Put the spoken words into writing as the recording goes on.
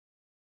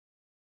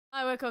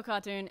Hi, we're Called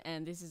Cartoon,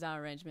 and this is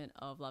our arrangement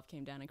of Love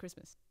Came Down on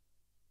Christmas.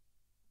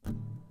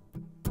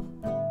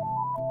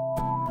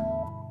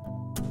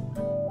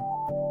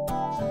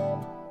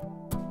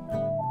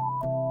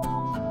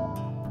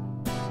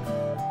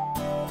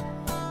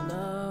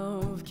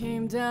 Love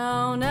came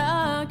down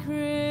at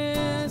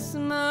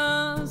Christmas,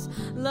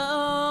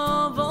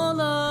 love, oh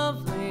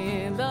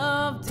lovely,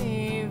 love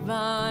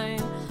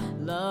divine.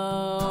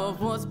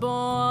 Love was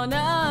born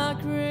at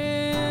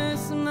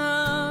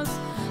Christmas,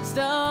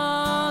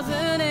 stars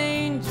and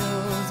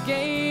angels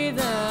gave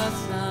the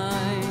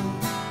sign.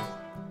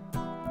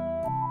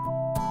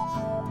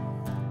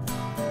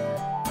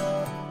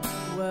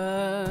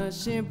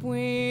 Worship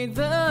we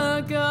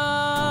the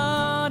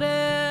garden,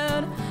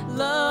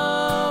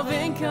 love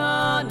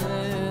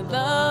incarnate,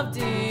 love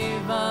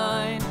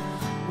divine.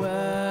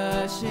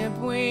 Worship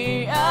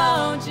we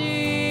our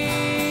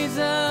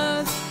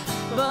Jesus,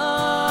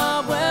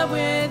 but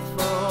wherewith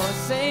for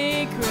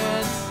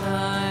sacred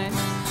sign.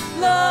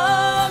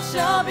 Love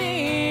shall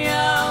be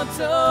our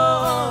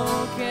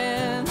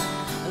token,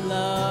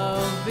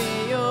 love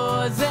be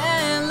yours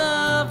and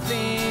love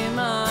be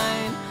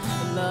mine.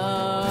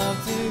 Love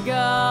to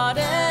God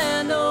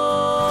and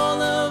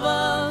all of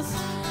us,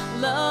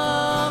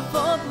 love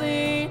for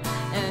plea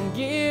and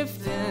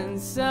gift and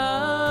sign.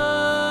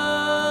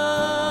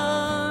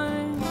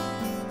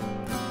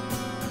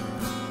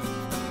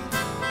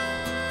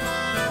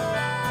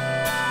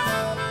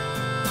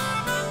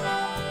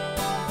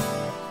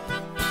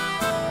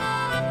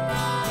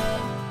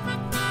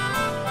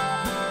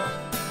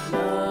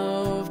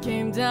 Love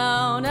came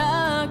down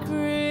at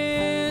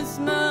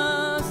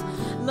Christmas,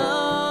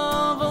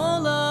 love, oh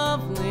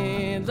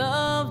lovely,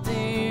 love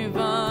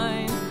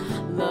divine.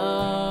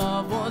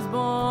 Love was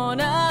born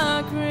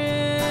at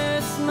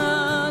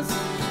Christmas,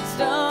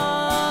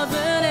 stars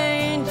and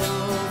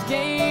angels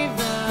gave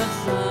the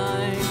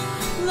sign.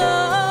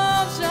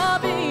 Love shall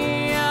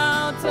be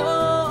our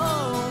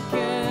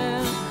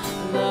token,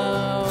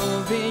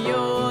 love be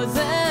yours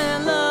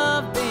and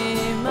love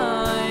be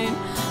mine.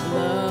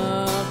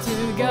 Love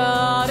to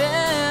God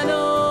and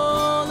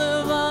all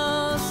of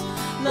us,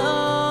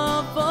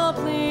 love for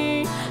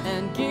plea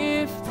and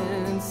gift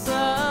and sign.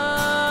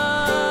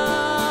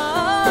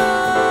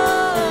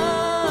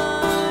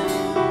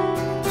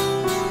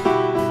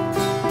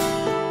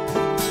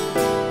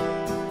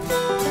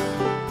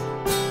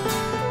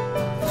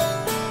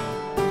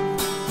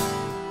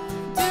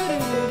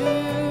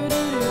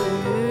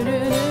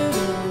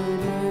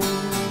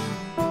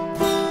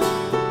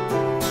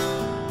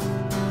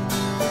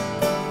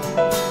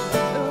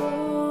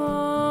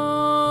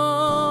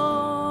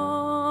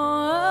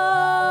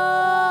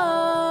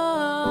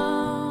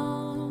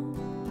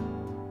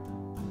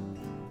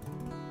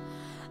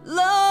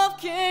 Love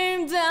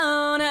came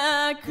down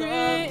at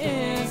Christmas.